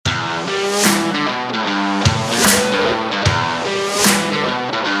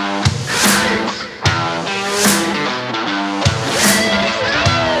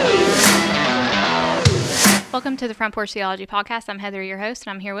to the Front Porch Theology Podcast. I'm Heather, your host, and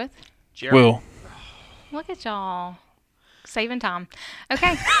I'm here with Jeremy. Will. Look at y'all. Saving time.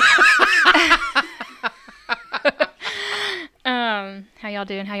 Okay. How y'all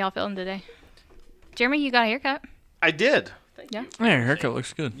doing? How y'all feeling today? Jeremy, you got a haircut? I did. Yeah. Yeah, your haircut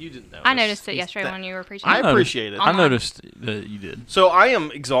looks good. You didn't notice. I noticed it yesterday when you were preaching. I appreciate it. I noticed that you did. So I am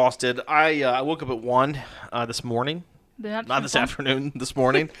exhausted. I woke up at 1 this morning. Been up Not since this one? afternoon, this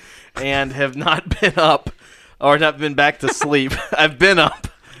morning. And have not been up or not been back to sleep. I've been up.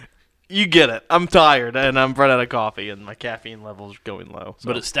 You get it. I'm tired and I'm running out of coffee and my caffeine level's going low. So.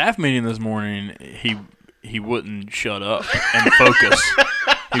 But at staff meeting this morning, he wouldn't shut up and focus.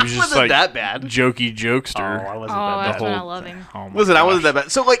 He was just wasn't like that bad. jokey jokester. Oh, I wasn't Oh, that that's bad. when I whole love thing. him. Oh my Listen, I wasn't gosh. that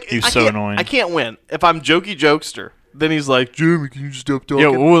bad. So like, He was I so can't- annoying. I can't win. If I'm jokey jokester, then he's like, Jeremy, can you just stop talking? Yeah,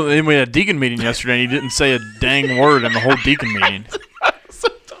 well, then we had a deacon meeting yesterday, and he didn't say a dang word in the whole deacon meeting. I'm so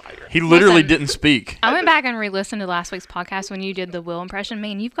tired. He literally Listen. didn't speak. I went back and re-listened to last week's podcast when you did the Will impression.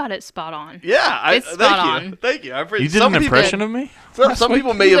 Man, you've got it spot on. Yeah, It's thank spot you. on. Thank you. I appreciate You did some an people- impression of me? Some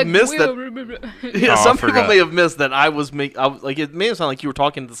people may have missed that. Yeah, Oh, I some people forgot. may have missed that I was like it may have sounded like you were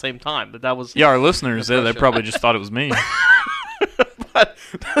talking at the same time, but that was Yeah, our listeners, they probably just thought it was me. But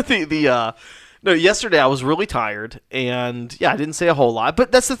no. Yesterday I was really tired, and yeah, I didn't say a whole lot.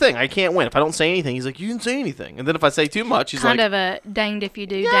 But that's the thing, I can't win if I don't say anything. He's like, you didn't say anything, and then if I say too much, he's Kind like, of a danged if you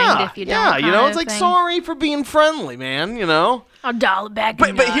do, yeah, danged if you don't. yeah, you kind know, of it's like thing. sorry for being friendly, man. You know, I'll dial it back.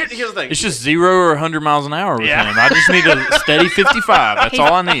 but here's the thing. It's just 0 or 100 miles an hour with Yeah. him. I just need a steady 55. That's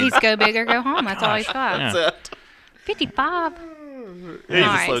all I need. He's go big or go home. That's all he's got. Yeah. That's it. 55. He's a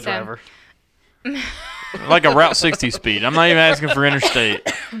Alright, slow so- driver. Like a Route 60 speed. I'm not even asking for interstate.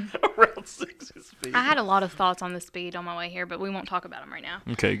 Around 60 speed. I had a lot of thoughts on the speed on my way here, but we won't talk about them right now.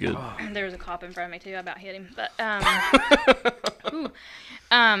 Okay, good. There was a cop in front of me too. I about hit him, but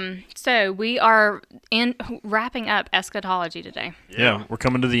so we are wrapping up eschatology today. Yeah, we're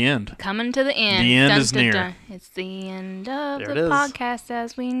coming to the end. Coming to the end. The end is near. It's the end of There it the is. podcast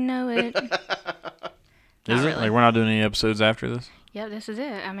as we know it. Is it? really. Like, we're not doing any episodes after this? Yep, this is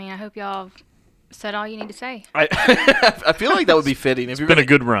it. I mean, I hope y'all have said all you need to say. I feel like that would be fitting if you're Been gonna, a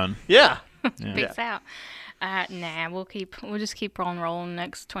good run. yeah. Yeah. Peace out. Nah, we'll just keep rolling the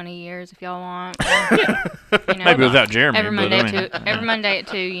next 20 years if y'all want. You know, Maybe without Jeremy. every but Monday I mean, at 2. Every Monday at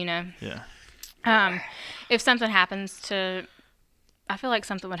 2, you know. Yeah. If something happens to, I feel like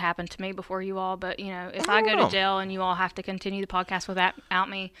something would happen to me before you all, but, you know, if I go know. to jail and you all have to continue the podcast without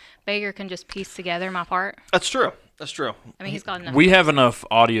me, Baker can just piece together my part. That's true. That's true. I mean, he's got enough. We have enough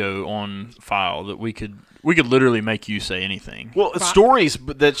audio on file that we could literally make you say anything. Well, it's stories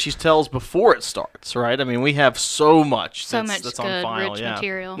that she tells before it starts, right? I mean, we have so much that's good, on file. rich Yeah.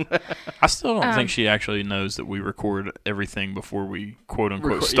 material. I still don't think she actually knows that we record everything before we quote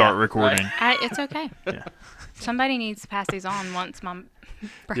unquote Record- start yeah, recording. It's okay. Yeah. Somebody needs to pass these on once my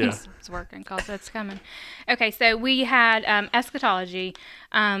brain's working, because it's coming. Okay, so we had eschatology.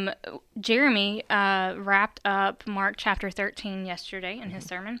 Jeremy wrapped up Mark chapter 13 yesterday in his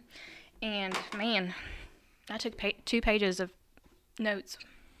sermon. And, man, I took 2 pages of notes.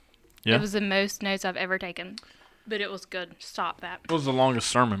 Yeah. It was the most notes I've ever taken. But it was good. Stop that. It was the longest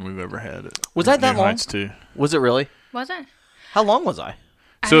sermon we've ever had. Was that New long? Heights too. Was it really? Was it? How long was I?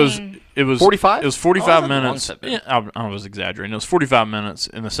 So I mean, it was 45? It was Oh, 45 that's a long minutes. set, Yeah, I was exaggerating. It was 45 minutes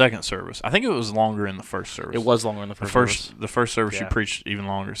in the second service. I think it was longer in the first service. It was longer in the the first. first. The first service Yeah. you preached even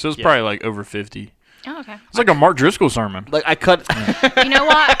longer. So it was Yeah. probably like over 50. oh, okay. It's like a Mark Driscoll sermon. Like I cut. You know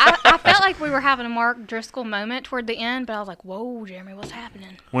what? I felt like we were having a Mark Driscoll moment toward the end, but I was like, whoa, Jeremy, what's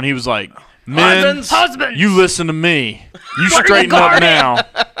happening? When he was like, "Men, Husbands! you listen to me. You straighten up now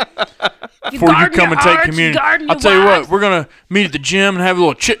before you come and take communion. I'll tell you what, we're gonna meet at the gym and have a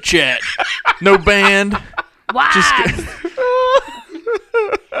little chit chat. No band. Wives!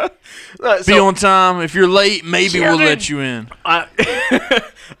 Be on time. If you're late, maybe we'll Children. let you in."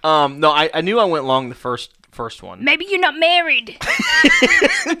 No, I knew I went long the first one. Maybe you're not married.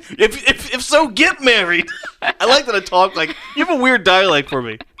 If so, get married. I like that I talk like you have a weird dialect for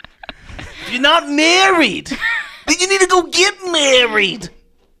me. If you're not married, then you need to go get married.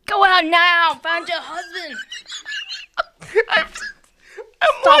 Go out now. Find your husband.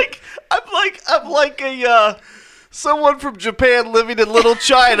 I'm like a someone from Japan living in Little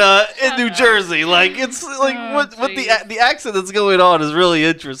China in New Jersey. Like it's like Oh, what jeez. the accent that's going on is really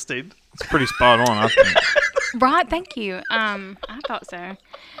interesting. It's pretty spot on, I think. Right, thank you. I thought so.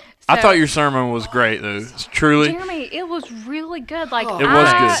 I thought your sermon was great, though. It's truly. Jeremy, it was really good. Like It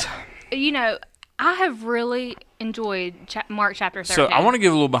was good. You know, I have really enjoyed Mark chapter 13. So I want to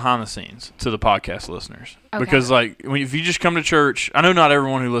give a little behind the scenes to the podcast listeners. Okay. Because, like, if you just come to church, I know not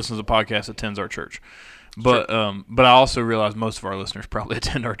everyone who listens to the podcast attends our church. But but I also realize most of our listeners probably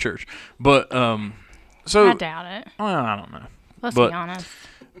attend our church. But so I doubt it. Well, I don't know. Let's be honest.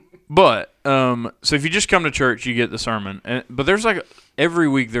 But so if you just come to church, you get the sermon. But there's like every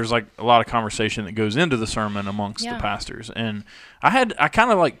week there's like a lot of conversation that goes into the sermon amongst the pastors. And I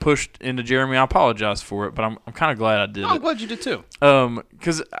kind of like pushed into Jeremy. I apologize for it, but I'm kind of glad I did. I'm glad you did too.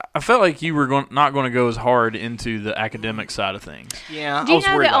 Because I felt like you were not going to go as hard into the academic side of things. Yeah. Do you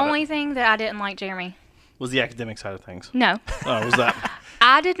know the only thing that I didn't like, Jeremy? Was the academic side of things. No. Oh, was that?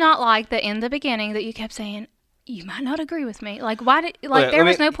 I did not like that in the beginning that you kept saying, you might not agree with me. Like, why did, like, there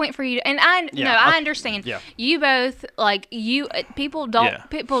was no point for you to, and I understand. Yeah. You both, like, people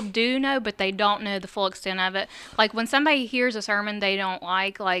do know, but they don't know the full extent of it. Like, when somebody hears a sermon they don't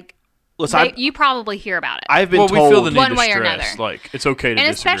like, listen, you probably hear about it. I've been told we feel the need one to way stress, or another. Like, it's okay to and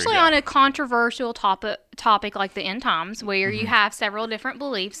disagree. especially on a controversial topic like the end times, where you have several different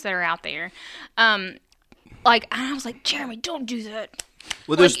beliefs that are out there. And I was like, Jeremy, don't do that.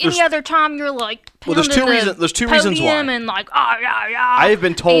 Well, like any other time, you're like, there's two reasons why. And like, oh yeah. I have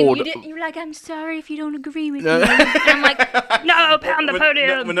been told. You're like, I'm sorry if you don't agree with me. And I'm like, no, pound the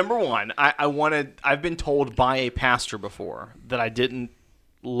podium. But number one, I've been told by a pastor before that I didn't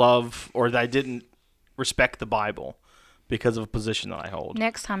love or that I didn't respect the Bible because of a position that I hold.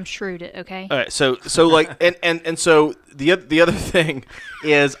 Next time, shrewd it, okay? All right, so like, and so the other thing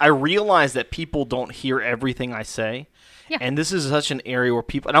is I realize that people don't hear everything I say. Yeah. And this is such an area where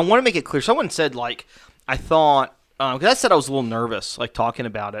people, and I want to make it clear. Someone said, like, I thought, because I said I was a little nervous, like, talking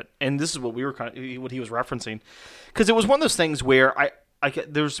about it. And this is what what he was referencing. Because it was one of those things where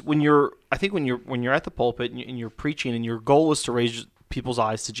when you're at the pulpit and you're preaching and your goal is to raise people's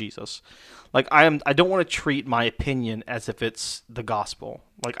eyes to Jesus. Like, I don't want to treat my opinion as if it's the gospel.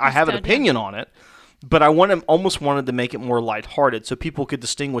 Like, I have an opinion on it, but I almost wanted to make it more lighthearted so people could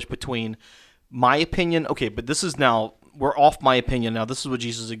distinguish between my opinion. Okay, but this is now, we're off my opinion now. This is what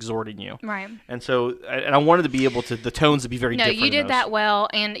Jesus is exhorting you. Right. And so, and I wanted to be able to, the tones to be very different. No, you did that well.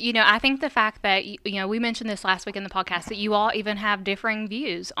 And, I think the fact that, we mentioned this last week in the podcast, that you all even have differing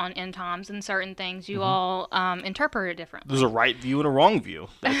views on end times and certain things. You all interpret it differently. There's a right view and a wrong view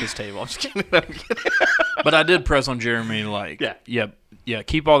at this table. I'm just kidding. But I did press on Jeremy, like,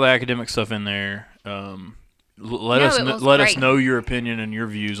 keep all the academic stuff in there. Let us know your opinion and your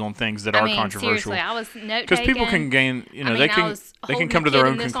views on things that are controversial. Seriously, I was note taking. Because people can gain, they can come to their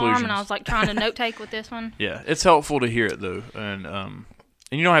own conclusions. And I was like trying to note take with this one. Yeah, it's helpful to hear it though, and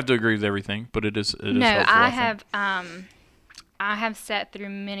you don't have to agree with everything, but it is helpful. No, I have sat through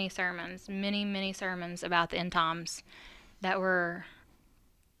many sermons about the end times that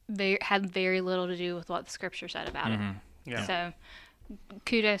had very little to do with what the scripture said about it. Yeah. So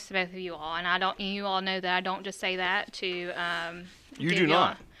kudos to both of you all, and you all know that I don't just say that to you do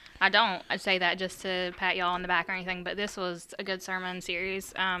not. I don't. I say that just to pat y'all on the back or anything, but this was a good sermon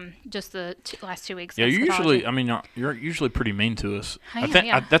series. Just the last 2 weeks. Yeah, you're usually pretty mean to us.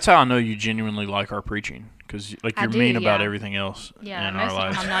 That's how I know you genuinely like our preaching, because you're mean about everything else in our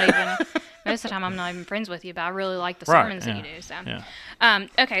lives. Most of the time I'm not even friends with you, but I really like the sermons that you do. So,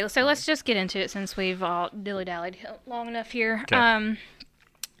 okay, so let's just get into it since we've all dilly-dallied long enough here.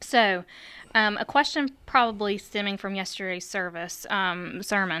 Okay. A question probably stemming from yesterday's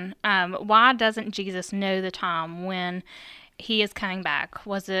sermon. Why doesn't Jesus know the time when he is coming back?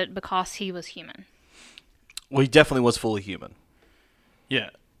 Was it because he was human? Well, he definitely was fully human.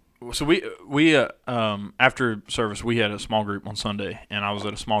 Yeah. So we after service we had a small group on Sunday, and I was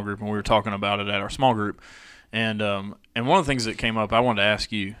at a small group, and we were talking about it at our small group, and one of the things that came up, I wanted to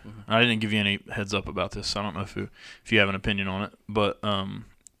ask you. I didn't give you any heads up about this, so I don't know if you have an opinion on it, but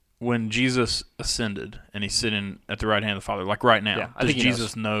when Jesus ascended and he's sitting at the right hand of the Father, like right now, does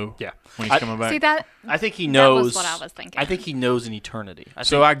Jesus know when he's coming back? See that? I think he knows. That was what I was thinking. I think he knows in eternity.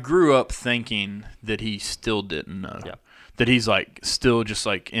 I grew up thinking that he still didn't know. Yeah. That he's like still just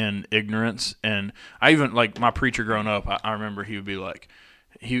like in ignorance. And I even like my preacher growing up, I remember he would be like,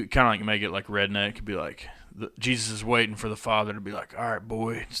 he would kind of like make it like redneck. He'd be like, Jesus is waiting for the Father to be like, all right,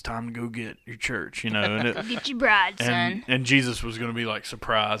 boy, it's time to go get your church, And get your bride, son. And Jesus was going to be like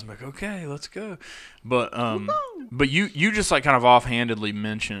surprised, like, okay, let's go. But you just like kind of offhandedly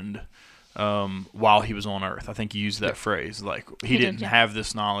mentioned while he was on earth. I think you used that phrase, like he didn't have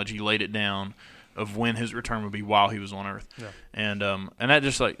this knowledge. He laid it down of when his return would be while he was on earth. Yeah. And that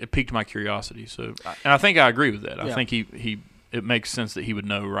just like it piqued my curiosity. So and I think I agree with that. I think it makes sense that he would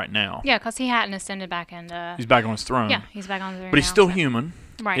know right now. Yeah, because he hadn't ascended back into... He's back on his throne. Yeah, he's back on the throne. But he's still human.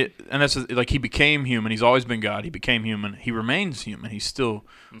 Right. And that's like he became human. He's always been God. He became human. He remains human. He's still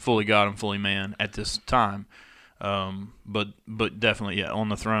fully God and fully man at this time. But definitely, on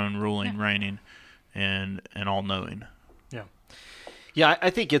the throne, ruling, reigning. and all knowing. Yeah, I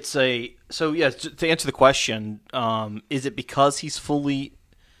think it's to answer the question, is it because he's fully,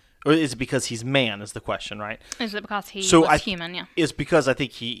 or is it because he's man? Is the question, right? Is it because he was human? Yeah, it's because I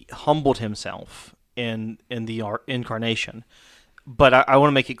think he humbled himself in the incarnation. But I want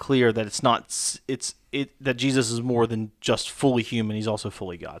to make it clear that that Jesus is more than just fully human; he's also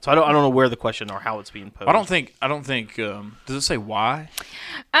fully God. So I don't know where the question or how it's being posed. I don't think. Does it say why?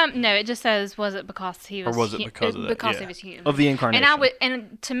 No, it just says, was it because he was? Or was it because of that? Because he was human of the incarnation?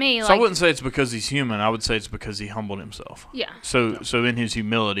 And to me, so I wouldn't say it's because he's human. I would say it's because he humbled himself. Yeah. So in his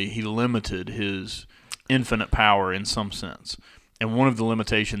humility, he limited his infinite power in some sense. And one of the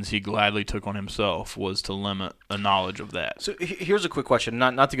limitations he gladly took on himself was to limit a knowledge of that. So here's a quick question,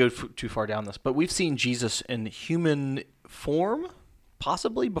 not to go too far down this, but we've seen Jesus in human form,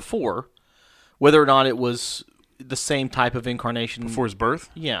 possibly before, whether or not it was the same type of incarnation Before his birth?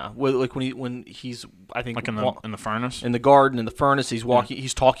 Yeah, like when he's, I think, like in the furnace, in the garden, in the furnace, he's walking,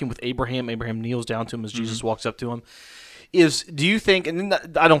 he's talking with Abraham. Abraham kneels down to him as Jesus walks up to him. Do you think, and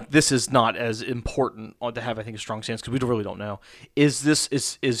this is not as important to have, I think, a strong stance, because we really don't know. Is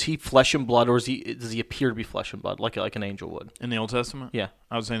he flesh and blood, or does he appear to be flesh and blood, like an angel would? In the Old Testament? Yeah.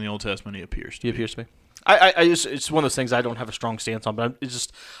 I would say in the Old Testament he appears to be. He appears to be. It's one of those things I don't have a strong stance on, but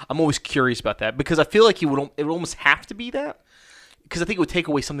I'm always curious about that, because I feel like it would almost have to be that, because I think it would take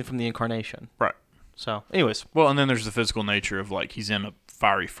away something from the incarnation. Right. So, anyways. Well, and then there's the physical nature of, like, he's in a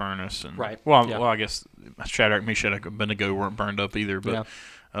fiery furnace. And, right. Well, I guess Shadrach, Meshach, and Abednego weren't burned up either, but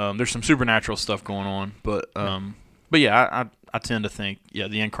there's some supernatural stuff going on. But yeah, I tend to think,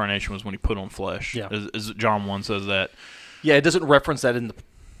 the incarnation was when he put on flesh. Yeah. As John 1 says that. Yeah, it doesn't reference that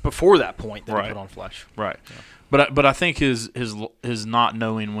before that point that right. he put on flesh. Right. Yeah. But I think his not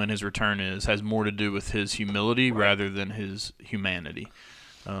knowing when his return is has more to do with his humility rather than his humanity.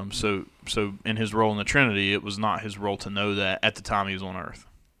 So in his role in the Trinity, it was not his role to know that at the time he was on earth.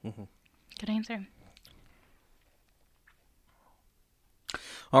 Mm-hmm. Good answer.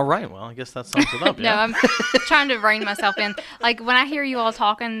 All right, well, I guess that sums it up. No, I'm trying to rein myself in. Like, when I hear you all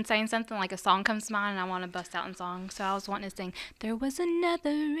talking and saying something, like a song comes to mind, and I want to bust out in song. So I was wanting to sing, "There was another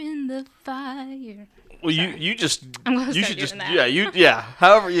in the fire." Well, you should just that.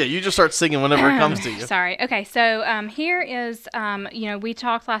 you just start singing whenever it comes to you. Sorry. Okay, so here is we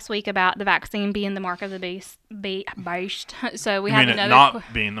talked last week about the vaccine being the mark of the beast. So we have another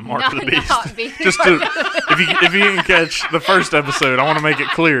not being the mark of the beast. Not being Just if you didn't catch the first episode, I want to make it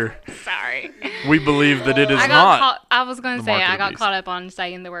clear. Sorry. We believe that it is I was going to say I got beast. caught up on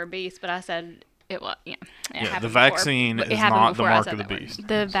saying the word beast, but I said it was. The vaccine is not the mark of the beast.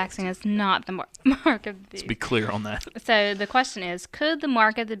 The vaccine is not the mark of the beast. Let's be clear on that. So the question is, could the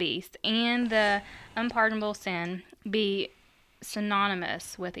mark of the beast and the unpardonable sin be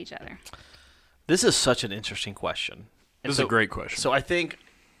synonymous with each other? This is such an interesting question. This is a great question. So I think,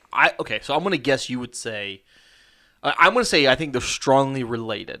 so I'm going to guess you would say, I'm going to say I think they're strongly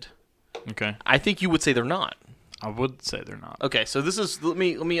related. Okay. I think you would say they're not. I would say they're not. Okay, so let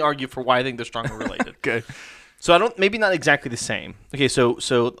me argue for why I think they're strongly related. Okay. So maybe not exactly the same. Okay, so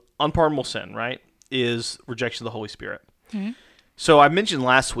unpardonable sin, right, is rejection of the Holy Spirit. Mm-hmm. So I mentioned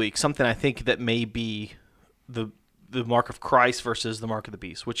last week something I think that may be the mark of Christ versus the mark of the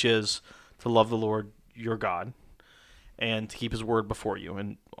beast, which is to love the Lord your God and to keep his word before you,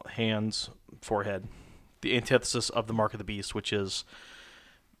 and hands, forehead. The antithesis of the mark of the beast, which is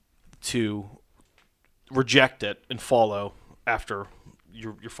to reject it and follow after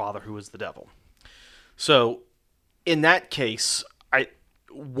your father, who is the devil. So in that case,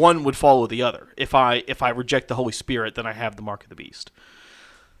 one would follow the other. If I reject the Holy Spirit, then I have the mark of the beast.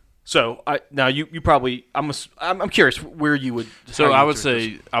 So now you probably I'm curious where you would. So I would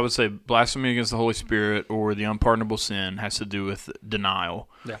say blasphemy against the Holy Spirit or the unpardonable sin has to do with denial.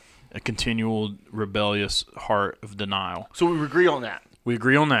 Yeah. A continual rebellious heart of denial. So we agree on that. We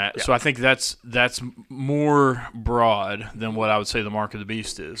agree on that. Yeah. So I think that's more broad than what I would say the mark of the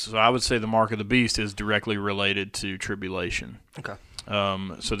beast is. So I would say the mark of the beast is directly related to tribulation. Okay.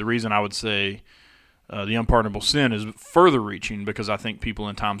 So the reason I would say the unpardonable sin is further reaching because I think people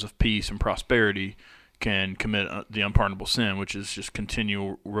in times of peace and prosperity can commit the unpardonable sin, which is just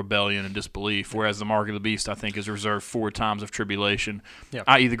continual rebellion and disbelief, whereas the mark of the beast, I think, is reserved for times of tribulation,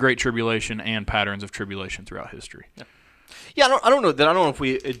 i.e. the Great Tribulation and patterns of tribulation throughout history. Yeah, I don't know if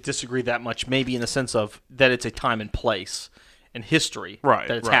we disagree that much, maybe in the sense of that it's a time and place in history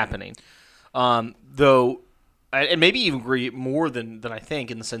that it's happening. Though, and maybe even agree more than I think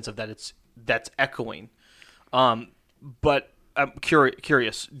in the sense of that's echoing. But I'm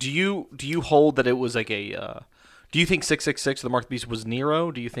curious. Do you hold that it was like a? Do you think 666, the mark of the beast, was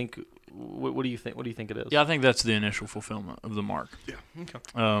Nero? Do you think What do you think? What do you think it is? Yeah, I think that's the initial fulfillment of the mark. Yeah.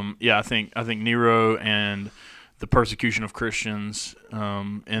 Okay. Yeah, I think Nero and the persecution of Christians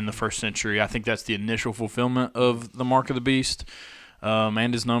in the first century. I think that's the initial fulfillment of the mark of the beast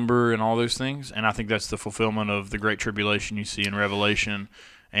and his number and all those things. And I think that's the fulfillment of the great tribulation you see in Revelation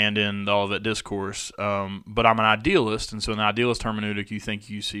and in all of that discourse. But I'm an idealist, and so in the idealist hermeneutic,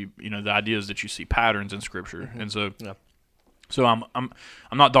 you see, the idea is that you see patterns in Scripture, and so. Yeah. So I'm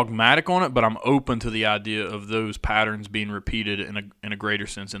not dogmatic on it, but I'm open to the idea of those patterns being repeated in a greater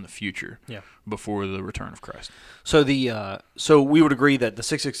sense in the future, before the return of Christ. So so we would agree that the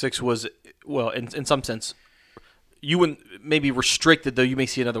 666 was, well, in some sense, you wouldn't maybe restricted, though you may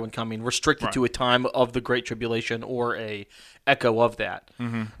see another one coming, restricted to a time of the Great Tribulation or a echo of that.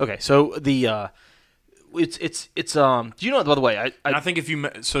 Mm-hmm. Okay, so it's do you know, by the way, I think if you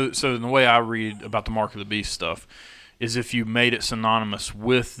so in the way I read about the mark of the beast stuff is if you made it synonymous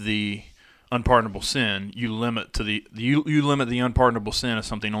with the unpardonable sin, you limit the unpardonable sin as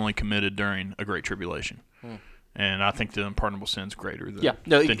something only committed during a great tribulation. And I think the unpardonable sin is greater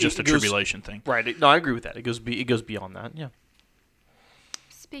than just a tribulation thing. Right. No, I agree with that. It goes beyond that. Yeah.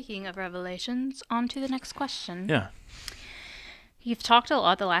 Speaking of Revelations, on to the next question. Yeah. You've talked a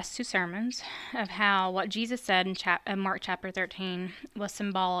lot the last two sermons of how what Jesus said in Mark chapter 13 was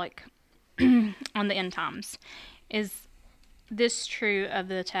symbolic on the end times. Is this true of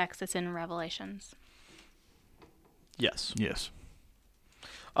the text that's in Revelations? Yes. Yes.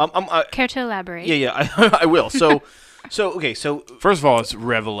 Care to elaborate? Yeah, I will. So first of all, it's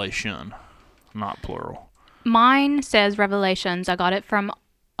revelation, not plural. Mine says Revelations. I got it from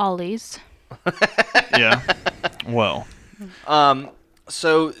Ollie's. Yeah. Well.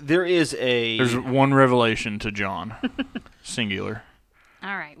 So there's one revelation to John, singular.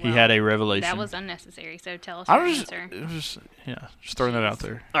 All right. Well, he had a revelation. That was unnecessary. So tell us your answer. Just throwing that out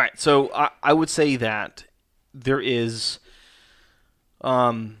there. All right. So I would say that there is,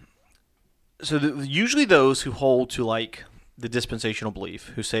 usually those who hold to like the dispensational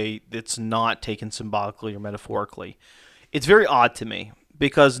belief, who say it's not taken symbolically or metaphorically, it's very odd to me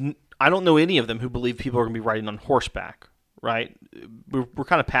because I don't know any of them who believe people are going to be riding on horseback. Right, we're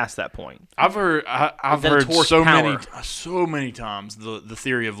kind of past that point. I've heard so many times the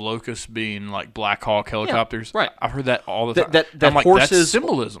theory of locusts being like Black Hawk helicopters. Yeah, right, I've heard that all the time. That that's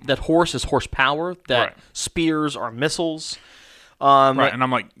symbolism. That horse is horsepower. That spears are missiles. Right, and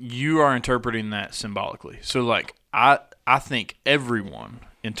I'm like, you are interpreting that symbolically. So like, I think everyone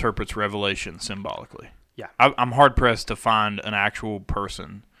interprets Revelation symbolically. Yeah, I'm hard pressed to find an actual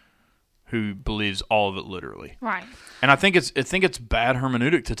person who believes all of it literally. Right. And I think it's bad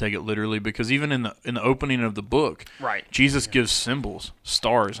hermeneutic to take it literally because even in the opening of the book, Jesus gives symbols,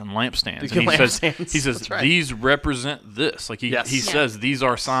 stars, and lampstands. And he says these represent this. Like he says these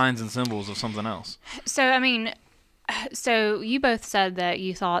are signs and symbols of something else. So I mean, so you both said that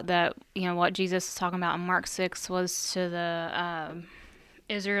you thought that what Jesus is talking about in Mark 6 was to the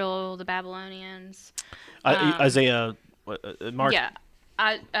Israel, the Babylonians, Isaiah, Mark. Yeah.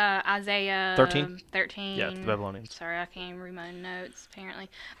 Isaiah 13? 13. Yeah, the Babylonians. Sorry, I can't even read my notes,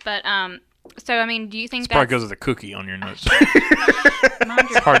 apparently. But, so, I mean, do you think that's... probably because of the cookie on your notes.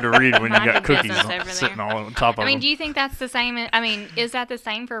 It's hard to read when you got cookies sitting all on top of them. I mean, do you think that's the same... I mean, is that the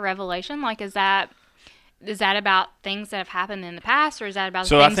same for Revelation? Like, is that about things that have happened in the past, or is that about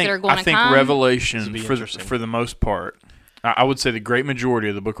things that are going to come? I think Revelation, for the most part, I would say the great majority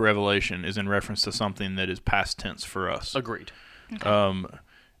of the book of Revelation is in reference to something that is past tense for us. Agreed. Okay.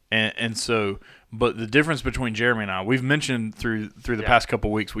 And so, but the difference between Jeremy and I, we've mentioned through the past couple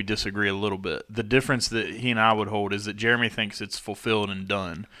of weeks, we disagree a little bit. The difference that he and I would hold is that Jeremy thinks it's fulfilled and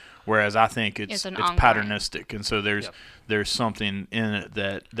done, whereas I think it's patternistic, and so there's something in it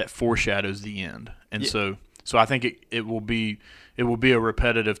that foreshadows the end, and so I think it will be a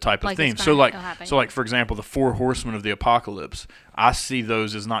repetitive type of theme. So for example, the 4 horsemen of the apocalypse, I see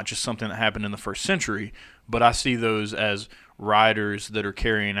those as not just something that happened in the first century, but I see those as riders that are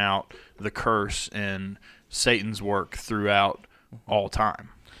carrying out the curse and Satan's work throughout all time.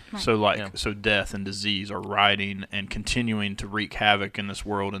 Right. So death and disease are riding and continuing to wreak havoc in this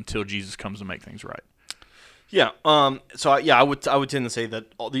world until Jesus comes to make things right. Yeah. I would tend to say that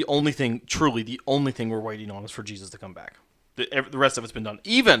the only thing we're waiting on is for Jesus to come back. The rest of it's been done.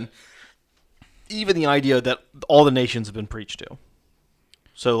 Even the idea that all the nations have been preached to.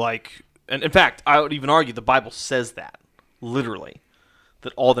 So and in fact, I would even argue the Bible says that. Literally,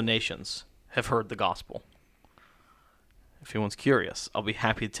 that all the nations have heard the gospel. If anyone's curious, I'll be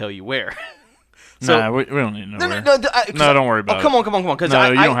happy to tell you where. So, nah, we don't need to know. No, don't worry about it. Come on. Because you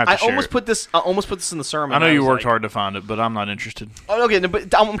don't have to share almost put this. I almost put this in the sermon. I know you worked hard to find it, but I'm not interested. Oh, okay,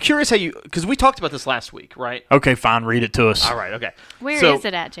 but I'm curious how you, because we talked about this last week, right? Okay, fine. Read it to us. All right. Okay. Where is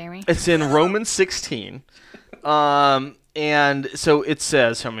it at, Jeremy? It's in Romans 16, and so it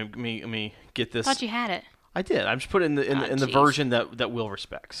says. Let me get this. I thought you had it. I did. I'm just putting it in the version that Will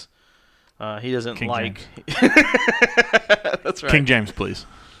respects. He doesn't King like. That's right. King James, please.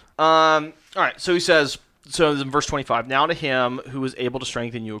 All right. So he says. So in verse 25, now to him who is able to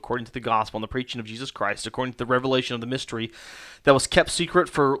strengthen you according to the gospel and the preaching of Jesus Christ, according to the revelation of the mystery that was kept secret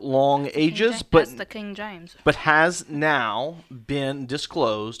for long ages, that's the King James, but has now been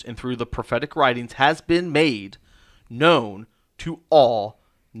disclosed and through the prophetic writings has been made known to all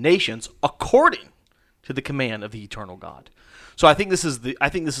nations according to the command of the eternal God. So I think this is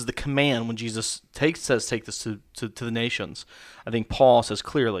the command when Jesus says take this to the nations. I think Paul says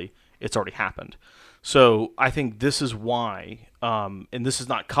clearly it's already happened. So I think this is why, and this is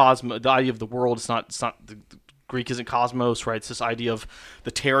not the idea of the world. It's not the Greek isn't cosmos, right? It's this idea of the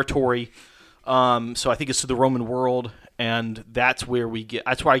territory. So I think it's to the Roman world, and that's where I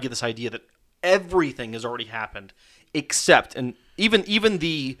get this idea that everything has already happened, except and even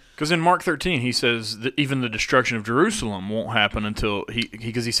the because in Mark 13 he says that even the destruction of Jerusalem won't happen until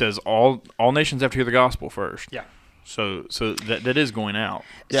because he says all nations have to hear the gospel first. Yeah. So that is going out.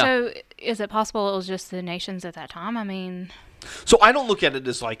 Yeah. So is it possible it was just the nations at that time? I mean, so I don't look at it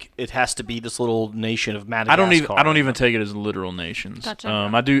as like it has to be this little nation of Madagascar. I don't even take it as literal nations. Gotcha.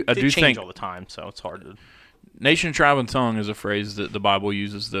 I do change think all the time, so it's hard to. Nation, tribe, and tongue is a phrase that the Bible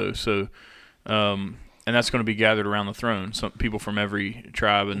uses, though. So, and that's going to be gathered around the throne. Some people from every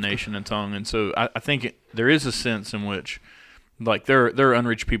tribe and nation and tongue, and so I think there is a sense in which, like, there are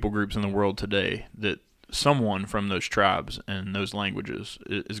unreached people groups in the world today that someone from those tribes and those languages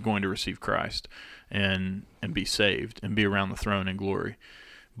is going to receive Christ and be saved and be around the throne in glory.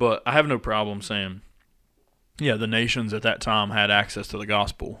 But I have no problem saying, yeah, the nations at that time had access to the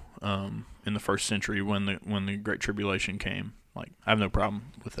gospel in the first century when the Great Tribulation came. Like, I have no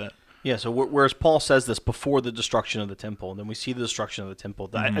problem with that. Yeah, so whereas Paul says this before the destruction of the temple, and then we see the destruction of the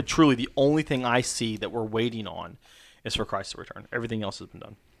temple, truly the only thing I see that we're waiting on is for Christ to return. Everything else has been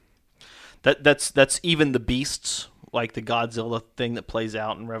done. That's even the beasts, like the Godzilla thing that plays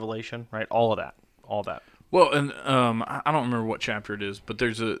out in Revelation, right? All of that. Well, and I don't remember what chapter it is, but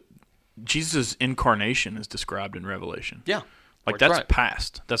there's Jesus' incarnation is described in Revelation. Yeah, like that's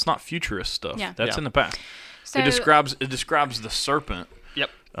past. That's not futurist stuff. Yeah. That's in the past. So, it describes the serpent. Yep.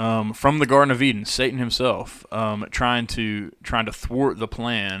 From the Garden of Eden, Satan himself, trying to thwart the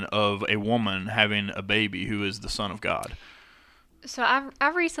plan of a woman having a baby who is the Son of God. So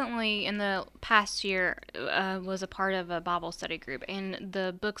I've recently, in the past year, was a part of a Bible study group, and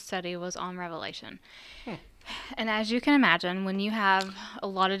the book study was on Revelation. And as you can imagine, when you have a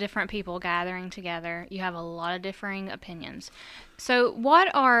lot of different people gathering together, you have a lot of differing opinions. So what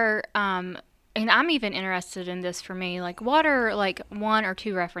are, and I'm even interested in this for me, like what are like one or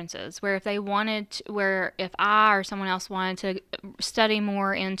two references where if they wanted to, where if I or someone else wanted to study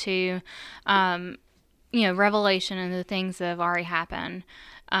more into, Revelation and the things that have already happened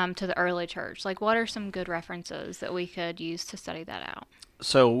to the early church. Like, what are some good references that we could use to study that out?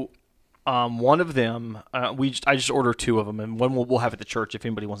 So, one of them, I just ordered two of them, and one we'll have at the church if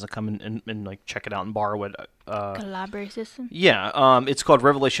anybody wants to come and like check it out and borrow it. Collaborate system? Yeah, it's called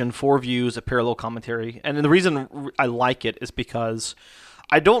Revelation 4 Views, a Parallel Commentary. And the reason I like it is because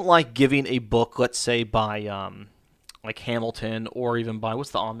I don't like giving a book, let's say, by like Hamilton or even by, what's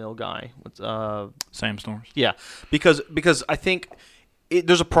the Amill guy? Sam Storms. Yeah, because I think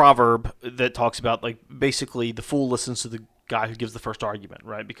there's a proverb that talks about, like, basically the fool listens to the guy who gives the first argument,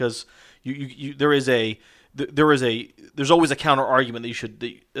 right? Because there's always a counter argument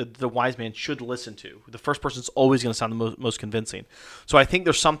that the wise man should listen to. The first person's always going to sound the most convincing. So I think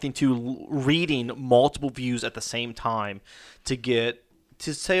there's something to reading multiple views at the same time to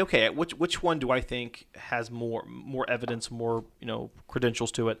say, okay, which one do I think has more evidence, more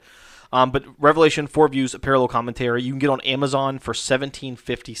credentials to it? But Revelation 4 Views, a Parallel Commentary, you can get on Amazon for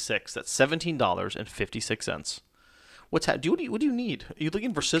 $17.56. That's $17.56. What do you need? Are you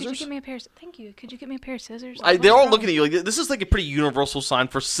looking for scissors? Could you get me a pair? Thank you. Could you get me a pair of scissors? They're all looking at you like this is like a pretty universal sign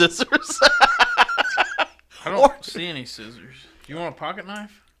for scissors. I don't see any scissors. You want a pocket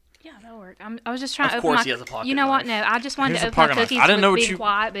knife? Yeah, that'll work. I was just trying to open open my... Of course he has a pocket You know knife. what? No, I just wanted Here's to open my knife. cookies I didn't know with what being you...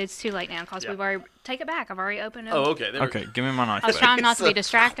 quiet, but it's too late now because we've already... Take it back. I've already opened it. Oh, okay. Okay, give me my knife I was back. trying not to be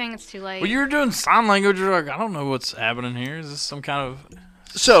distracting. It's too late. Well, you were doing sign language. You're like, I don't know what's happening here. Is this some kind of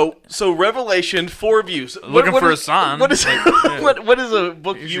So Revelation, 4 views. Looking for a sign. What is what is a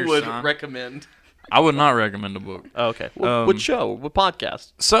book Here's you your would sign. recommend? I would not recommend a book. Oh, okay. What show? What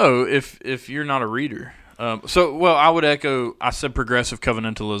podcast? So if you're not a reader, I would echo. I said progressive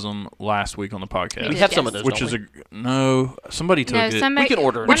covenantalism last week on the podcast. We have some of those, which is somebody took it, we can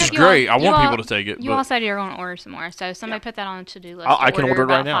order it. which is great. I want people to take it. You all said you're going to order some more, so somebody put that on the to-do list. I can order it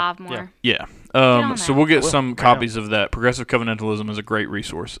right now. 5 more. Yeah. on So that. we'll get some copies of that. Progressive covenantalism is a great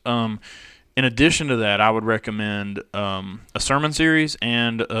resource. In addition to that, I would recommend a sermon series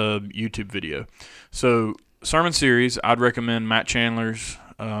and a YouTube video. So sermon series, I'd recommend Matt Chandler's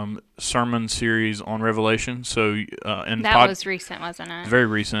sermon series on Revelation. So that was recent, wasn't it? Very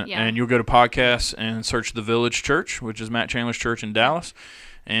recent. Yeah. And you'll go to podcasts and search The Village Church, which is Matt Chandler's church in Dallas.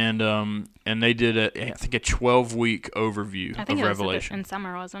 And they did a 12-week overview I think of it Revelation. Was in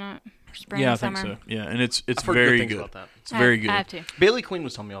summer, wasn't it? Spring, Yeah, I summer. think so. Yeah, and it's I've heard very good. Things good. about that. It's very good. I have to. Bailey Queen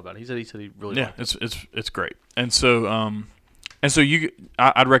was telling me all about it. He said he really liked it. It's great. And so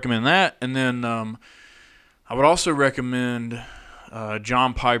I'd recommend that. And then I would also recommend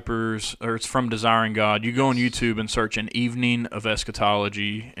John Piper's, or it's from Desiring God. You go on YouTube and search An Evening of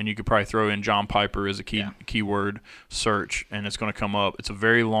Eschatology, and you could probably throw in John Piper as a keyword search, and it's going to come up. It's a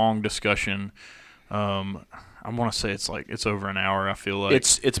very long discussion. I want to say it's over an hour. I feel like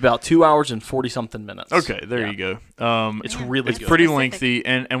it's about 2 hours and 40-something minutes. Okay, there you go. It's really good. pretty Specific. lengthy,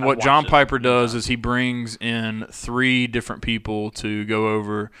 and what watched John it Piper many does times. is he brings in 3 different people to go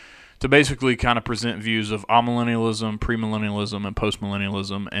over to basically kind of present views of amillennialism, premillennialism, and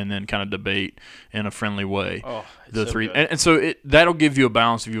postmillennialism, and then kind of debate in a friendly way. Oh, it's the so 3, good. and so that'll give you a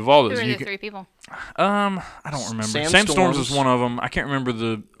balanced view of all Who those. are You the can- 3 people? I don't remember. Sam Sam Storms is Storms. one of them. I can't remember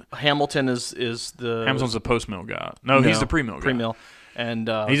the. Hamilton is the Hamilton's the post-mill guy. No, he's the pre-mill guy. Pre-mill, and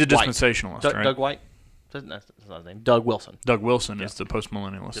He's a White. dispensationalist, right? Doug White. That's not his name. Doug Wilson. Doug Wilson is the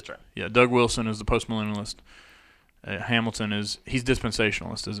postmillennialist. That's right. Yeah, Doug Wilson is the postmillennialist. Hamilton he's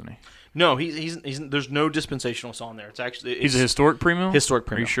dispensationalist, isn't he? No, he's there's no dispensationalists on there. It's actually He's a historic premill.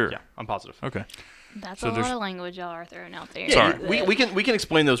 historic Are premill. you sure? Yeah, I'm positive. Okay. That's So a there's- lot of language y'all are throwing out there. Yeah, Sorry. we can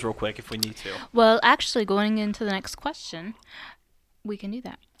explain those real quick if we need to. Well, actually, going into the next question, we can do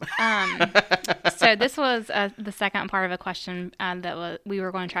that. So this was the second part of a question we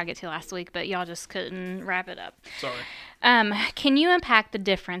were going to try to get to last week, but y'all just couldn't wrap it up. Sorry. Can you unpack the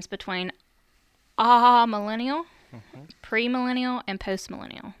difference between millennial, premillennial, and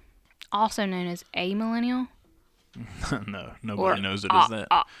postmillennial, also known as amillennial? No, nobody Or, knows it as that.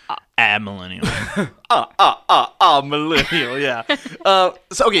 Amillennial. Millennial. Yeah.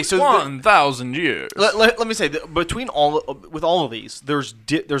 So 1,000 years. let me say that between all of these, there's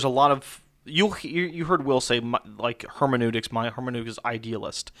a lot of you heard Will say like hermeneutics. My hermeneutic is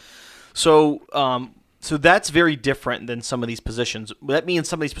idealist. So that's very different than some of these positions. That means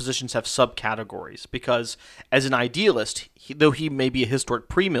some of these positions have subcategories because as an idealist, though he may be a historic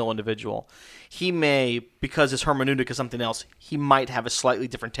pre-mill individual, he may, because his hermeneutic is something else, he might have a slightly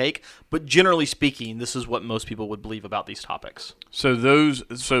different take. But generally speaking, this is what most people would believe about these topics. So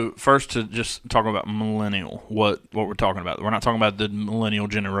first to just talk about millennial, what we're talking about. We're not talking about the millennial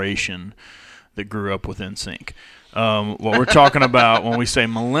generation that grew up with NSYNC. What we're talking about when we say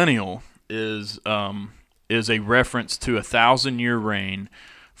millennial is a reference to 1,000-year reign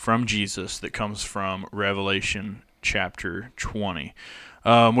from Jesus that comes from Revelation chapter 20,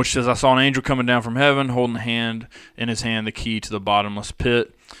 which says, I saw an angel coming down from heaven, holding in his hand the key to the bottomless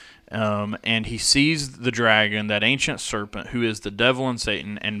pit. And he seized the dragon, that ancient serpent, who is the devil and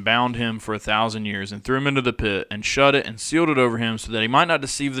Satan, and bound him for 1,000 years, and threw him into the pit, and shut it, and sealed it over him, so that he might not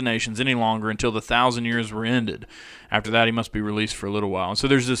deceive the nations any longer until the 1,000 years were ended. After that, he must be released for a little while. And so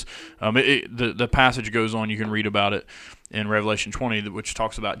there's this, the passage goes on, you can read about it in Revelation 20, which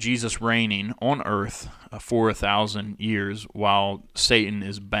talks about Jesus reigning on earth for 1,000 years while Satan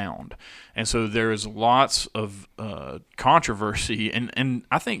is bound. And so there is lots of controversy and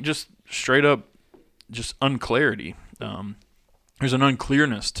I think just straight up just unclarity. There's an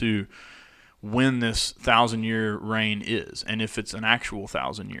unclearness to when this 1,000-year reign is and if it's an actual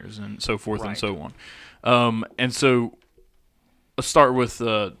 1,000 years and so forth and so on. And so let's start with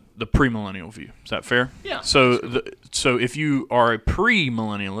the premillennial view. Is that fair? Yeah. So if you are a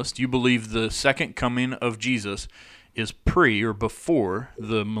premillennialist, you believe the second coming of Jesus is pre or before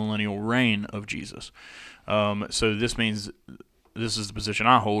the millennial reign of Jesus. So this means, this is the position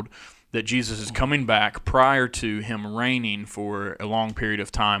I hold, that Jesus is coming back prior to him reigning for a long period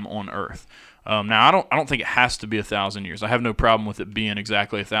of time on earth. Now, I don't think it has to be 1,000 years. I have no problem with it being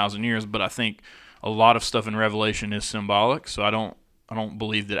exactly 1,000 years, but I think a lot of stuff in Revelation is symbolic, so I don't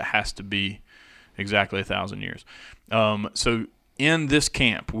believe that it has to be exactly 1,000 years. So in this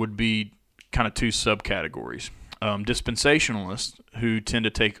camp would be kind of two subcategories. Dispensationalists, who tend to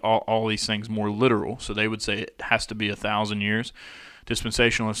take all these things more literal, so they would say it has to be 1,000 years.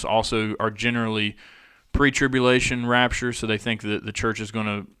 Dispensationalists also are generally pre-tribulation rapture, so they think that the church is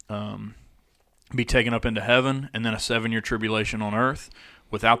going to be taken up into heaven, and then a 7-year tribulation on earth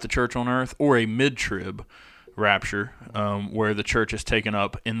without the church on earth, or a mid-trib rapture, where the church is taken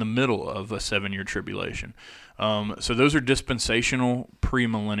up in the middle of a 7-year tribulation. So those are dispensational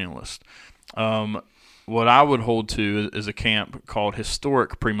premillennialists. What I would hold to is a camp called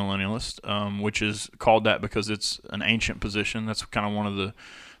historic premillennialist, which is called that because it's an ancient position. That's kind of one of the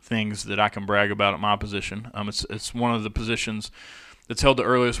things that I can brag about at my position. It's one of the positions that's held the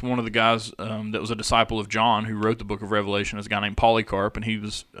earliest. One of the guys that was a disciple of John who wrote the book of Revelation is a guy named Polycarp, and he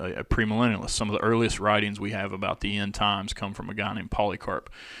was a premillennialist. Some of the earliest writings we have about the end times come from a guy named Polycarp.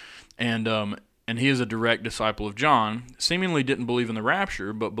 And he is a direct disciple of John, seemingly didn't believe in the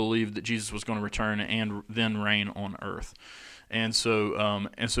rapture, but believed that Jesus was going to return and then reign on earth. And so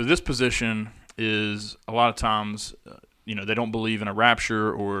this position is a lot of times, they don't believe in a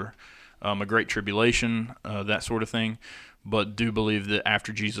rapture or a great tribulation, that sort of thing, but do believe that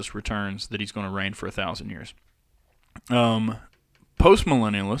after Jesus returns that he's going to reign for 1,000 years.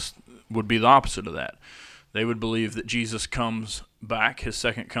 Postmillennialists would be the opposite of that. They would believe that Jesus comes back, his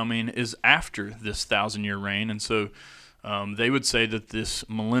second coming is after this 1,000-year reign, and so they would say that this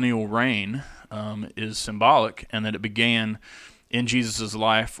millennial reign is symbolic and that it began in Jesus'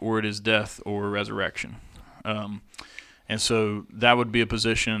 life or at his death or resurrection. And so that would be a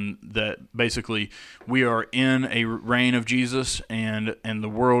position that basically we are in a reign of Jesus, and the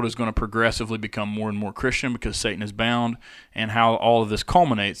world is going to progressively become more and more Christian because Satan is bound, and how all of this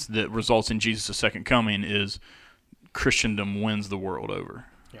culminates that results in Jesus' second coming is Christendom wins the world over.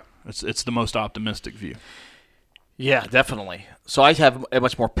 Yeah. It's the most optimistic view. Yeah, definitely. So I have a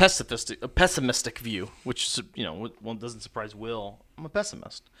much more pessimistic view, which one doesn't surprise Will. I'm a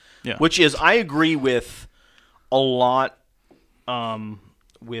pessimist. Yeah. Which is, I agree with a lot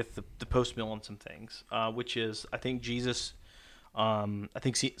with the post-millennium things, which is, I think Jesus, I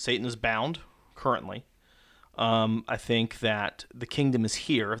think Satan is bound currently. I think that the kingdom is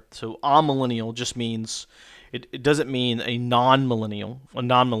here. So amillennial just means, it doesn't mean a non-millennium.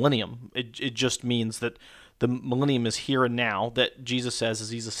 It just means that the millennium is here and now, that Jesus says as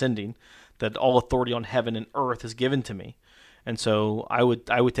he's ascending, that all authority on heaven and earth is given to me. And so I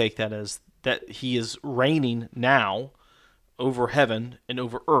would take that as that he is reigning now over heaven and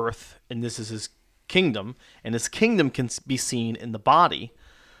over earth, and this is his kingdom, and his kingdom can be seen in the body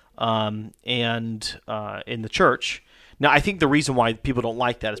and in the church. Now, I think the reason why people don't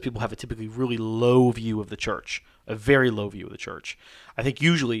like that is people have a typically really low view of the church, a very low view of the church. I think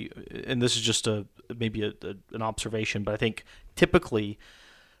usually, and this is just maybe an observation, but I think typically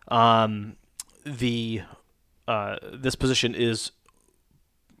this position is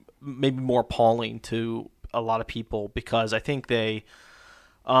maybe more appalling to a lot of people because I think they,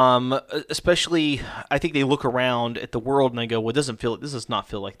 especially, I think they look around at the world and they go, well, this does not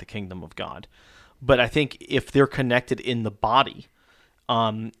feel like the kingdom of God. But I think if they're connected in the body,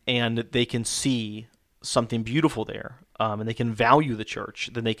 and they can see something beautiful there, and they can value the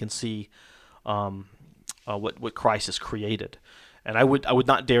church, then they can see what Christ has created. And I would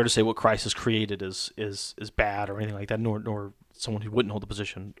not dare to say what Christ has created is bad or anything like that, nor someone who wouldn't hold the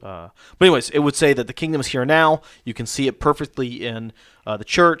position. But anyways, it would say that the kingdom is here now. You can see it perfectly in the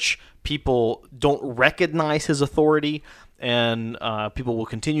church. People don't recognize his authority, and people will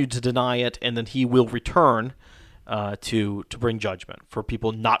continue to deny it, and then he will return to bring judgment for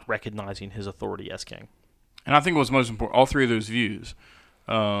people not recognizing his authority as king. And I think what's most important, all three of those views,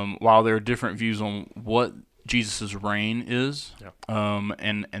 while there are different views on what Jesus' reign is,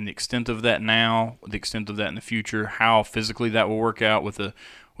 and the extent of that now, the extent of that in the future, how physically that will work out with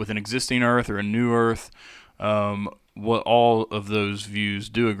an existing earth or a new earth, what all of those views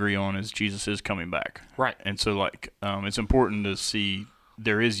do agree on is Jesus is coming back. Right. And so, it's important to see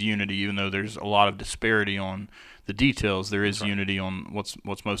there is unity, even though there's a lot of disparity on the details. There is unity on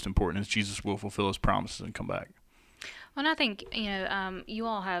what's most important is Jesus will fulfill his promises and come back. Well, and I think, you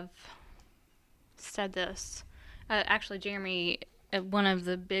all have said this. Actually, Jeremy, one of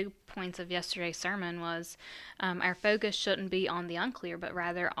the big points of yesterday's sermon was our focus shouldn't be on the unclear, but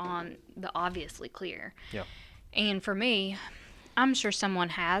rather on the obviously clear. Yeah. And for me, I'm sure someone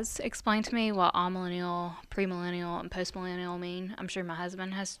has explained to me what amillennial, premillennial, and postmillennial mean. I'm sure my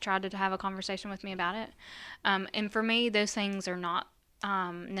husband has tried to have a conversation with me about it. And for me, those things are not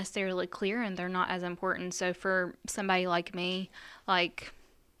necessarily clear, and they're not as important. So for somebody like me,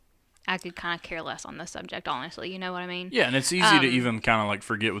 I could kind of care less on this subject, honestly. You know what I mean? Yeah, and it's easy to even kind of like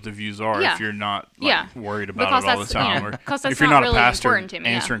forget what the views are if you're not worried about it all the time. Or if you're not really a pastor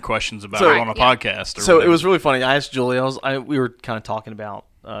answering questions about it on a podcast. Or so whatever. It was really funny. I asked Julie, we were kind of talking about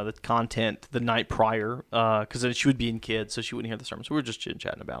the content the night prior because she would be in kids, so she wouldn't hear the sermon. So we were just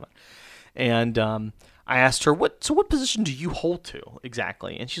chit-chatting about it. And I asked her, what position do you hold to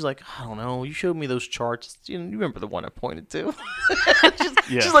exactly? And she's like, I don't know. You showed me those charts. You remember the one I pointed to?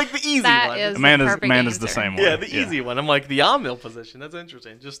 She's like the easy one. Amanda's the same one. Yeah, the easy one. I'm like, the Amil position. That's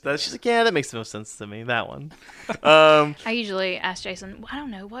interesting. Just that. She's like, yeah, that makes no sense to me, that one. I usually ask Jason, I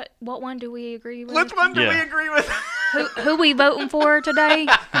don't know, what one do we agree with? Which one do we agree with? who we voting for today?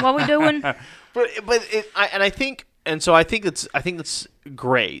 What we doing? I think that's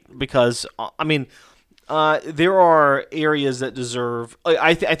great because there are areas that deserve.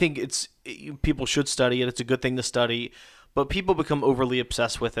 I think people should study it. It's a good thing to study, but people become overly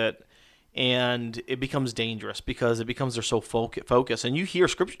obsessed with it, and it becomes dangerous because it becomes they're so focused. And you hear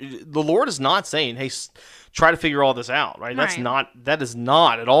scripture. The Lord is not saying, "Hey, try to figure all this out." Right? That is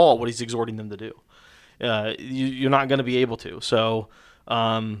not at all what He's exhorting them to do. You're not going to be able to. So. So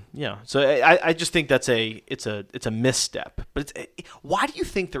I just think it's a misstep. But why do you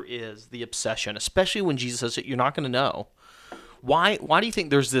think there is the obsession, especially when Jesus says that you're not going to know? Why do you think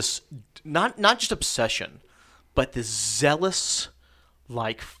there's this not just obsession, but this zealous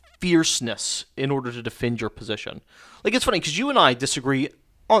like fierceness in order to defend your position? Like it's funny because you and I disagree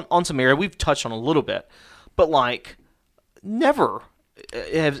on some area we've touched on a little bit, but like never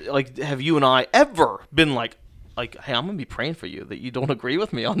have you and I ever been like, hey, I'm gonna be praying for you that you don't agree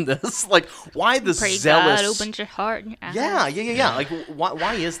with me on this. Like, why the zealous? God opens your heart. Yeah. Like,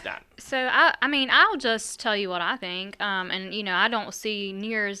 why is that? So I'll just tell you what I think. And I don't see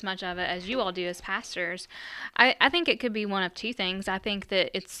near as much of it as you all do as pastors. I think it could be one of two things. I think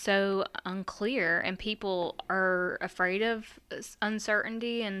that it's so unclear, and people are afraid of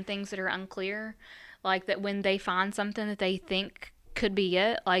uncertainty and things that are unclear. Like that when they find something that they think could be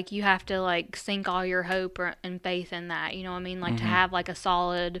it, like you have to like sink all your hope and faith in that, you know what I mean, like to have like a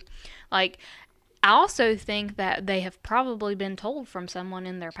solid, like I also think that they have probably been told from someone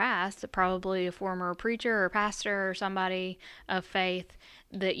in their past, probably a former preacher or pastor or somebody of faith,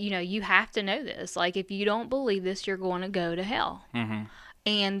 that you have to know this, like if you don't believe this, you're going to go to hell.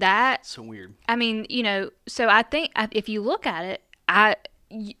 And that's so weird. So I think if you look at it,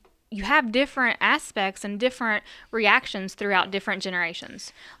 you have different aspects and different reactions throughout different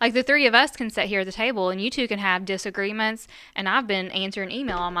generations. Like the three of us can sit here at the table and you two can have disagreements, and I've been answering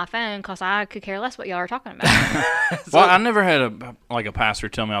email on my phone because I could care less what y'all are talking about. Well, I never had a pastor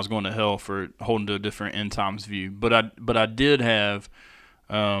tell me I was going to hell for holding to a different end times view, but I did have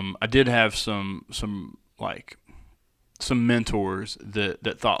some mentors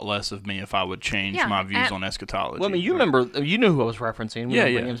that thought less of me if I would change my views on eschatology. Well, I mean, you knew who I was referencing.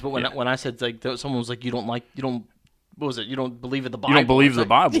 But when I said like someone was like, you don't believe in the Bible. You don't believe the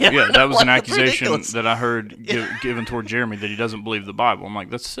Bible. Yeah, that was an accusation that I heard given toward Jeremy, that he doesn't believe the Bible. I'm like,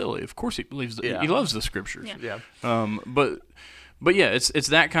 that's silly. Of course he believes. He loves the scriptures. Yeah. But yeah, it's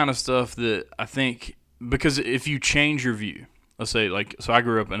that kind of stuff that I think, because if you change your view, let's say so I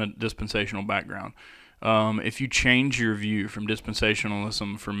grew up in a dispensational background. If you change your view from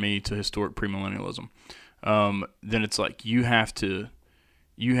dispensationalism for me to historic premillennialism, then it's like you have to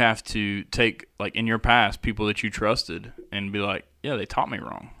take, like, in your past, people that you trusted and be like, yeah, they taught me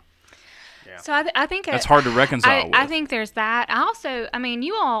wrong. Yeah. So I think that's hard to reconcile with. I think there's that. I also,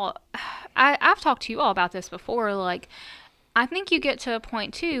 you all, I've talked to you all about this before. Like, I think you get to a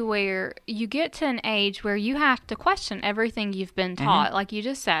point too where you get to an age where you have to question everything you've been taught, like you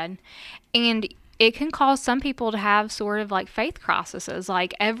just said, and it can cause some people to have sort of like faith crises,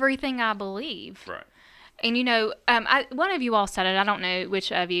 like everything I believe. Right. And one of you all said it. I don't know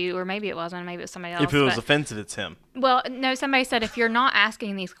which of you, or maybe it wasn't. Maybe it was somebody else. If it was offensive, it's him. Well, no, somebody said if you're not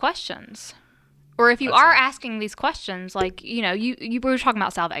asking these questions, or if you are asking these questions, like you were talking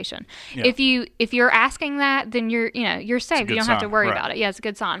about salvation. Yeah. If you're asking that, then you're saved. You don't have to worry about it. Yeah, it's a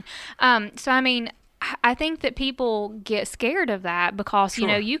good sign. I think that people get scared of that because,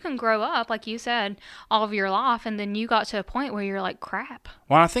 you can grow up, like you said, all of your life, and then you got to a point where you're like, crap.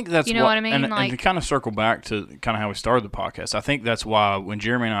 Well, I think that's what I mean? And to kind of circle back to kind of how we started the podcast, I think that's why when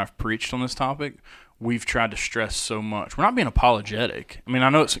Jeremy and I have preached on this topic, we've tried to stress so much. We're not being apologetic. I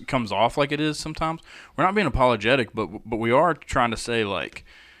know it comes off like it is sometimes. We're not being apologetic, but we are trying to say, like,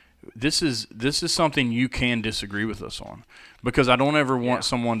 this is something you can disagree with us on, because I don't ever want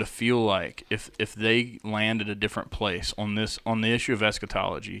someone to feel like if they land at a different place on the issue of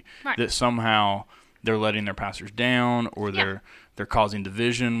eschatology, that somehow they're letting their pastors down, or they're causing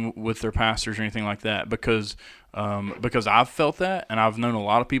division with their pastors or anything like that. Because I've felt that, and I've known a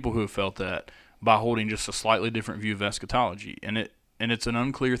lot of people who have felt that by holding just a slightly different view of eschatology, and it's an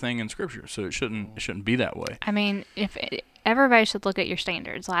unclear thing in Scripture, so it shouldn't be that way. I mean, everybody should look at your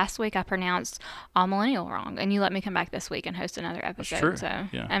standards. Last week I pronounced amillennial wrong, and you let me come back this week and host another episode. That's true. So,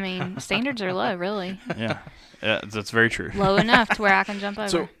 yeah. I mean, standards are low, really. Yeah, that's very true. Low enough to where I can jump over.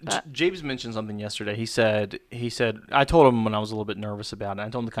 So James mentioned something yesterday. He said I told him when I was a little bit nervous about it. I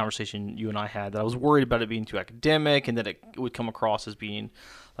told him the conversation you and I had that I was worried about it being too academic and that it would come across as being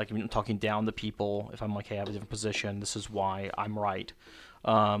like I'm talking down to people. If I'm like, hey, I have a different position. This is why I'm right.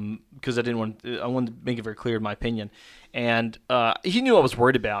 Because I wanted to make it very clear in my opinion, and he knew I was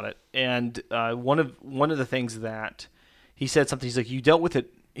worried about it. And one of the things that he said something, he's like, you dealt with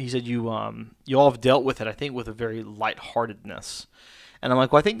it. He said you all have dealt with it, I think, with a very lightheartedness. And I'm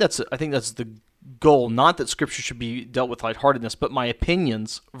like, well, I think that's the goal. Not that Scripture should be dealt with lightheartedness, but my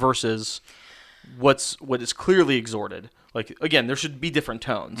opinions versus what is clearly exhorted. Like, again, there should be different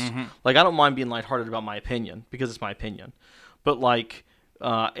tones. Mm-hmm. Like, I don't mind being lighthearted about my opinion because it's my opinion, but like.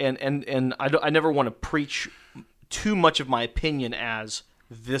 And I never want to preach too much of my opinion as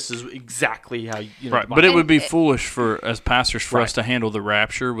this is exactly how right. But it would be foolish as pastors for us to handle the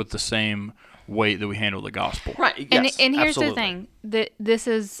rapture with the same weight that we handle the gospel. Right. Yes, and here's absolutely. the thing that this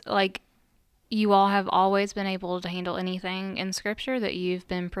is like you all have always been able to handle anything in Scripture that you've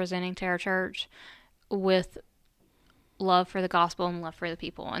been presenting to our church with love for the gospel and love for the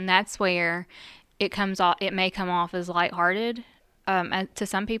people, and that's where it comes off. It may come off as lighthearted. To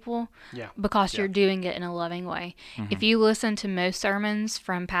some people, because you're doing it in a loving way. Mm-hmm. If you listen to most sermons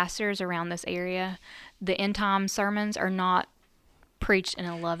from pastors around this area, the end time sermons are not preached in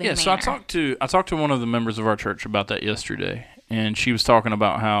a loving manner. So I talked to one of the members of our church about that yesterday, and she was talking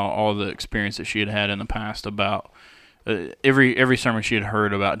about how all the experience that she had in the past about every sermon she had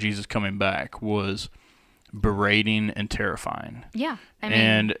heard about Jesus coming back was berating and terrifying. Yeah, I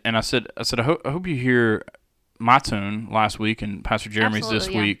mean, and I said I hope you hear my tune last week and Pastor Jeremy's this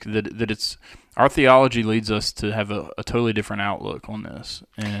week that it's our theology leads us to have a totally different outlook on this,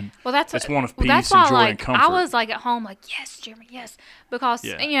 and it's one of peace and joy and comfort. I was like at home like, yes, Jeremy, yes, because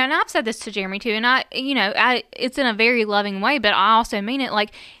and I've said this to Jeremy too, and it's in a very loving way, but I also mean it.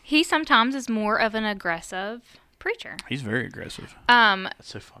 Like, he sometimes is more of an aggressive preacher. He's very aggressive. That's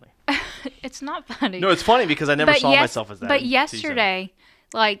so funny. It's not funny. No, it's funny because I never saw myself as that. But yesterday,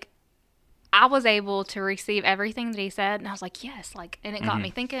 like, I was able to receive everything that he said, and I was like, yes, like, and it got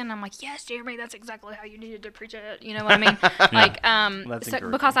me thinking. I'm like, yes, Jeremy, that's exactly how you needed to preach it. You know what I mean?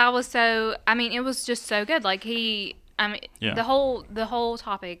 Like, because I was so, I mean, it was just so good. Like, the whole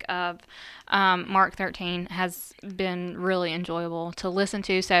topic of Mark 13 has been really enjoyable to listen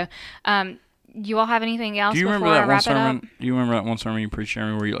to. So, you all have anything else before I wrap it up? Do you remember that one sermon you preached,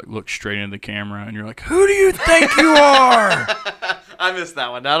 Jeremy, where you like look straight into the camera and you're like, "Who do you think you are?" I missed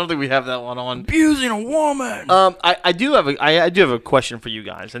that one. I don't think we have that one on. Abusing a woman. I do have a question for you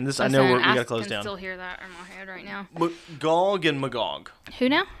guys, and this I know we got to close down. I can still hear that in my head right now. Gog and Magog. Who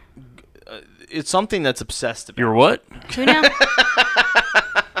now? It's something that's obsessed about. You're what? Who now?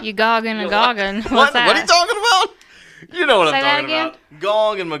 You goggin' and goggin'. What's that? What are you talking about? You know what I'm talking again? about.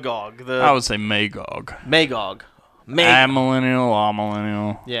 Gog and Magog. I would say Magog. Magog.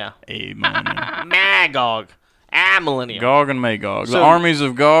 Amillennial. Yeah. Amillennial. Magog. Amillennial. Gog and Magog. The armies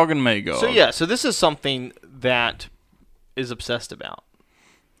of Gog and Magog. So this is something that is obsessed about.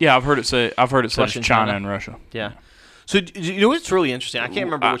 Yeah, I've heard it said China and Russia. Yeah. So you know what's really interesting? I can't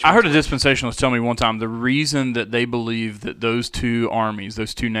remember which one. I heard a dispensationalist tell me one time the reason that they believe that those two armies,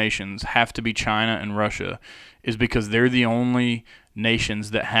 those two nations, have to be China and Russia is because they're the only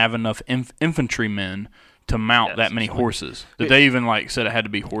nations that have enough infantrymen to mount that many horses. That they even said it had to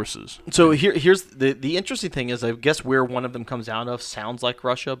be horses. So here's the interesting thing is, I guess where one of them comes out of sounds like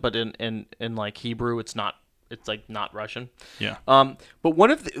Russia, but in like Hebrew it's not. It's like not Russian. Yeah. But one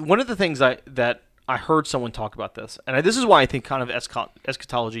of the things that I heard someone talk about this, and this is why I think kind of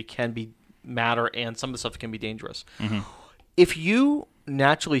eschatology can be matter and some of the stuff can be dangerous. Mm-hmm. If you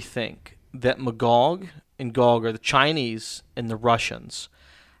naturally think that Magog and Gog are the Chinese and the Russians,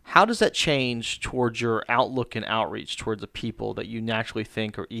 how does that change towards your outlook and outreach towards the people that you naturally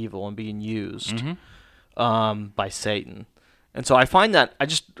think are evil and being used by Satan? And so I find that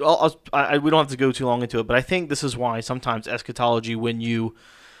we don't have to go too long into it, but I think this is why sometimes eschatology, when you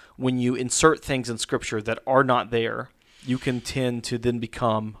insert things in Scripture that are not there, you can tend to then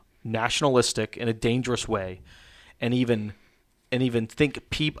become nationalistic in a dangerous way, and even think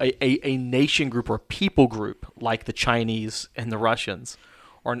a nation group or a people group like the Chinese and the Russians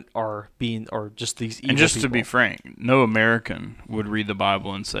are being, or just these evil And just people. to be frank, no American would read the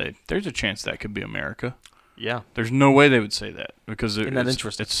Bible and say, "There's a chance that could be America." Yeah. There's no way they would say that because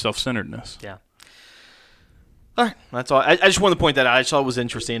interesting? It's self-centeredness. Yeah. All right, that's all. I just wanted to point that out. I just thought it was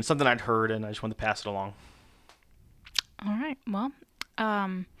interesting, something I'd heard, and I just wanted to pass it along. All right. Well,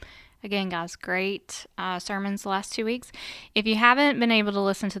 again, guys, great sermons the last 2 weeks. If you haven't been able to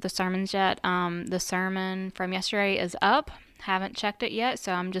listen to the sermons yet, the sermon from yesterday is up. Haven't checked it yet,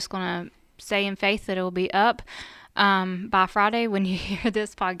 so I'm just going to say in faith that it will be up by Friday when you hear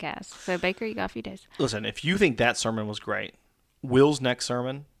this podcast. So, Baker, you got a few days. Listen, if you think that sermon was great, Will's next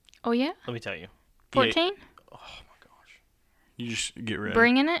sermon, oh, yeah? let me tell you. 14? Oh, my gosh. You just get ready.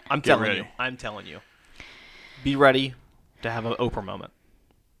 Bringing it? I'm telling you. Be ready to have an Oprah moment.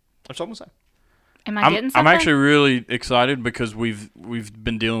 That's all I'm going to say. Am I getting something? I'm actually really excited because we've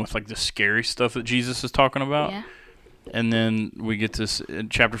been dealing with like the scary stuff that Jesus is talking about. Yeah. And then we get to, in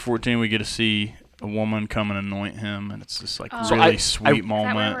chapter 14, we get to see a woman come and anoint him, and it's this like really sweet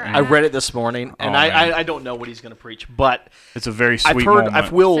moment. I read it this morning, and I don't know what he's going to preach, but it's a very sweet moment.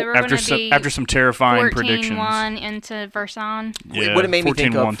 After some terrifying 14, predictions. 1 into verse on. Yeah, what it made me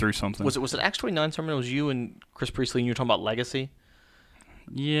think of 1 through something. Was it Acts 29 sermon? It was you and Chris Priestley, and you were talking about legacy.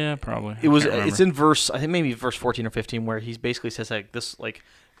 Yeah, probably. It's in verse, I think maybe verse 14 or 15, where he basically says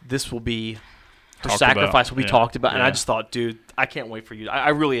this will be. Her sacrifice will be talked about, and I just thought, dude, I can't wait for you. I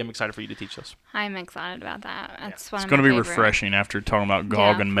really am excited for you to teach this. I'm excited about that. That's one it's of going to be favorite. Refreshing after talking about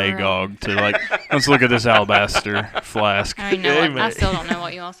Gog and Magog to let's look at this alabaster flask. I know. I still don't know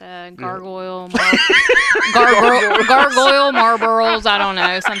what you all said. Gargoyle, gargoyle, Marlboros. I don't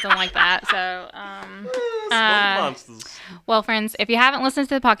know, something like that. So, well, friends, if you haven't listened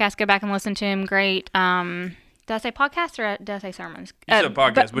to the podcast, go back and listen to him. Great. Did I say podcast or did I say sermons? You said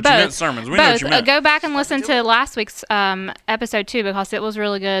podcast, but you meant sermons. We know what you meant. Go back and listen to last week's episode too, because it was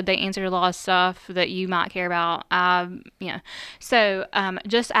really good. They answered a lot of stuff that you might care about. So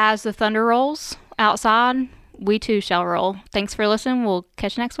just as the thunder rolls outside, we too shall roll. Thanks for listening. We'll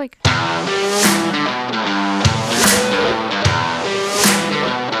catch you next week.